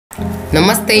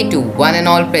Namaste to one and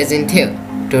all present here.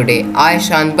 Today I,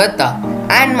 Shan Batta,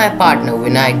 and my partner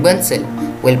Vinayak Bansal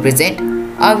will present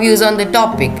our views on the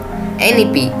topic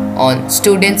NEP on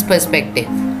Students' Perspective.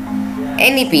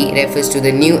 NEP refers to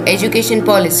the new education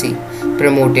policy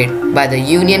promoted by the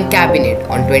Union Cabinet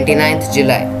on 29th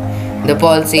July. The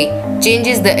policy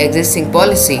changes the existing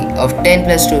policy of 10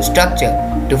 plus 2 structure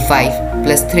to 5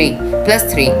 plus 3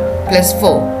 plus 3 plus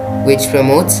 4, which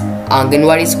promotes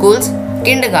Anganwadi schools,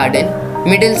 kindergarten,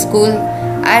 middle school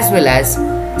as well as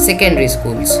secondary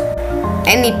schools.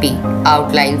 NEP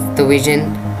outlines the vision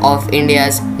of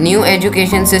India's new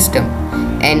education system.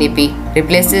 NEP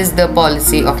replaces the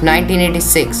policy of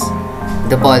 1986.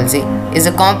 The policy is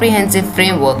a comprehensive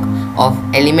framework of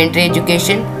elementary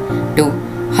education to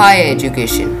higher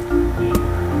education.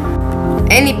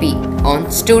 NEP on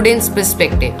students'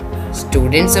 perspective.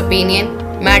 Students' opinion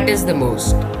matters the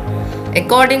most.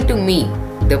 According to me,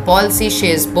 the policy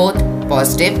shares both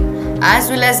positive as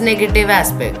well as negative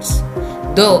aspects,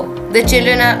 though the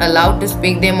children are allowed to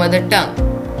speak their mother tongue.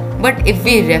 But if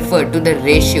we refer to the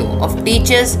ratio of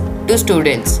teachers to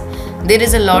students, there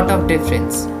is a lot of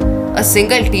difference. A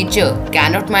single teacher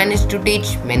cannot manage to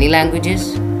teach many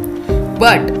languages.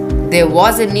 But there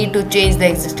was a need to change the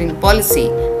existing policy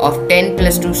of 10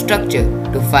 plus 2 structure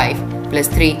to 5 plus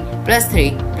 3 plus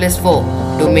 3 plus 4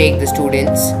 to make the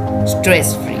students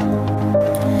stress-free.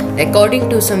 According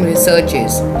to some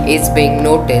researchers, it's being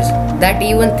noticed that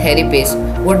even therapists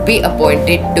would be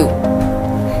appointed too.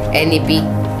 NEP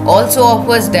also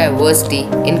offers diversity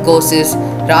in courses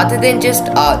rather than just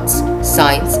arts,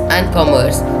 science and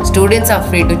commerce. Students are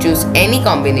free to choose any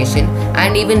combination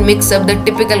and even mix up the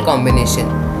typical combination.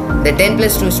 The 10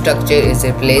 plus 2 structure is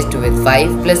replaced with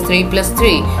 5 plus 3 plus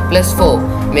 3 plus 4,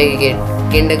 making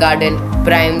it kindergarten,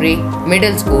 primary,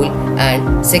 middle school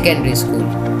and secondary school.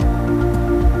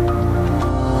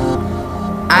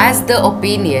 As the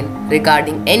opinion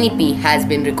regarding NEP has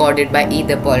been recorded by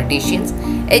either politicians,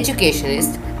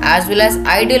 educationists as well as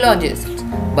ideologists,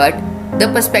 but the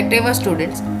perspective of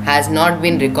students has not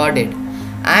been recorded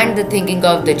and the thinking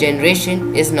of the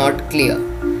generation is not clear.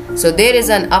 So there is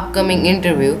an upcoming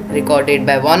interview recorded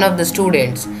by one of the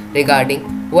students regarding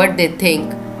what they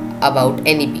think about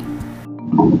NEP.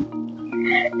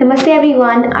 Namaste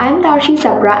everyone, I am Darshi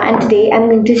Sabra and today I am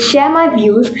going to share my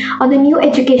views on the new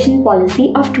education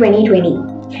policy of 2020.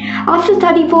 After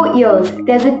 34 years,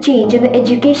 there is a change in the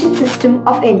education system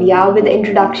of India with the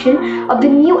introduction of the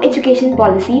new education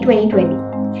policy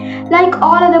 2020. Like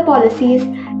all other policies,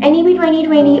 NEP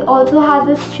 2020 also has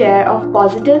its share of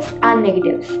positives and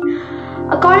negatives.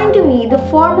 According to me, the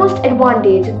foremost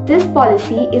advantage of this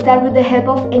policy is that with the help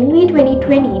of NEP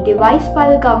 2020 devised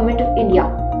by the Government of India,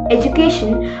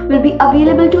 education will be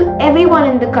available to everyone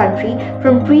in the country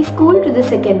from preschool to the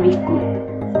secondary school.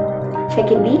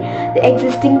 Secondly, the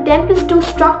existing 10 plus 2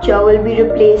 structure will be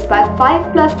replaced by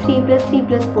 5 plus 3 plus 3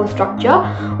 plus 4 structure,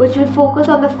 which will focus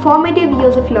on the formative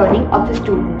years of learning of the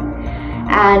student.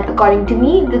 And according to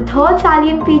me, the third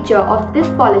salient feature of this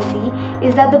policy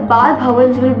is that the Bal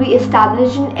Bhavans will be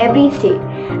established in every state,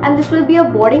 and this will be a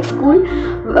boarding school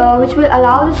which will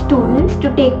allow the students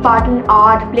to take part in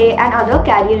art, play and other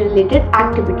career related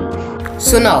activities.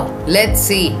 So now let's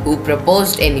see who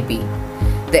proposed NEP.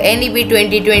 The NEP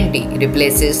 2020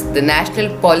 replaces the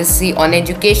National Policy on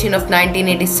Education of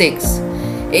 1986.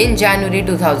 In January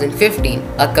 2015,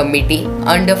 a committee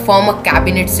under former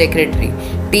Cabinet Secretary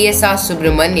TSR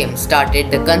Subramaniam started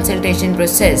the consultation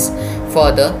process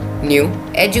for the new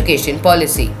education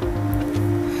policy.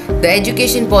 The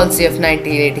education policy of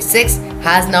 1986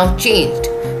 has now changed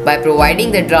by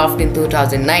providing the draft in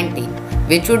 2019,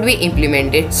 which would be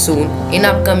implemented soon in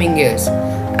upcoming years.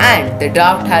 And the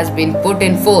draft has been put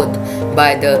in forth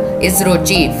by the ISRO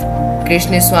chief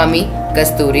Krishnaswamy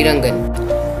Kasturirangan.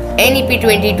 NEP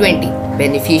 2020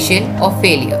 beneficial or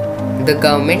failure. The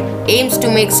government aims to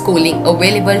make schooling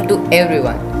available to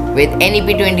everyone. With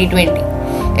NEP 2020,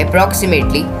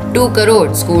 approximately 2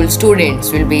 crore school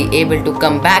students will be able to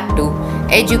come back to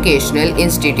educational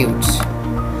institutes.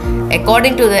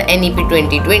 According to the NEP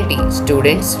 2020,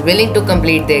 students willing to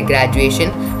complete their graduation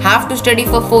have to study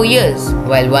for 4 years,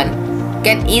 while one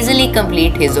can easily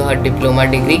complete his or her diploma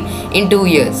degree in 2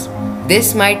 years.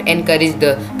 This might encourage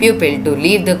the pupil to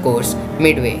leave the course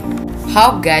midway.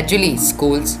 How gradually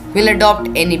schools will adopt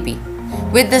NEP.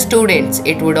 With the students,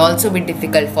 it would also be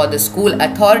difficult for the school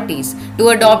authorities to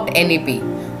adopt NEP.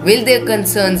 Will their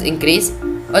concerns increase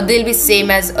or they'll be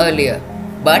same as earlier?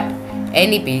 But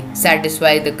NEP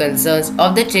satisfies the concerns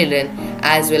of the children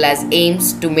as well as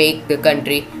aims to make the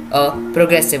country a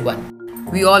progressive one.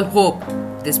 We all hope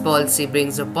this policy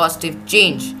brings a positive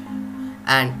change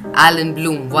And Alan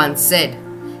Bloom once said,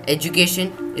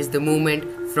 education is the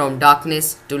movement from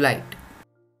darkness to light.